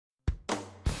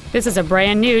This is a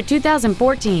brand new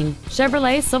 2014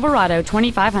 Chevrolet Silverado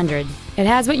 2500. It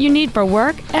has what you need for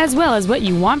work as well as what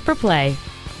you want for play.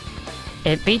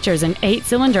 It features an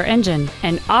 8-cylinder engine,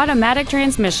 an automatic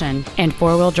transmission, and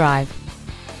 4-wheel drive.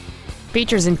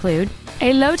 Features include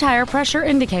a low tire pressure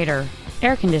indicator,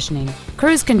 air conditioning,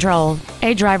 cruise control,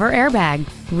 a driver airbag,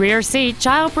 rear seat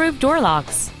child-proof door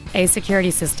locks, a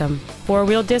security system,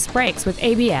 4-wheel disc brakes with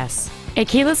ABS, a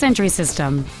keyless entry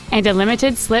system, and a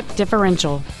limited slip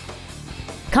differential.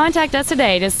 Contact us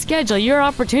today to schedule your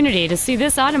opportunity to see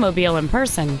this automobile in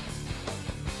person.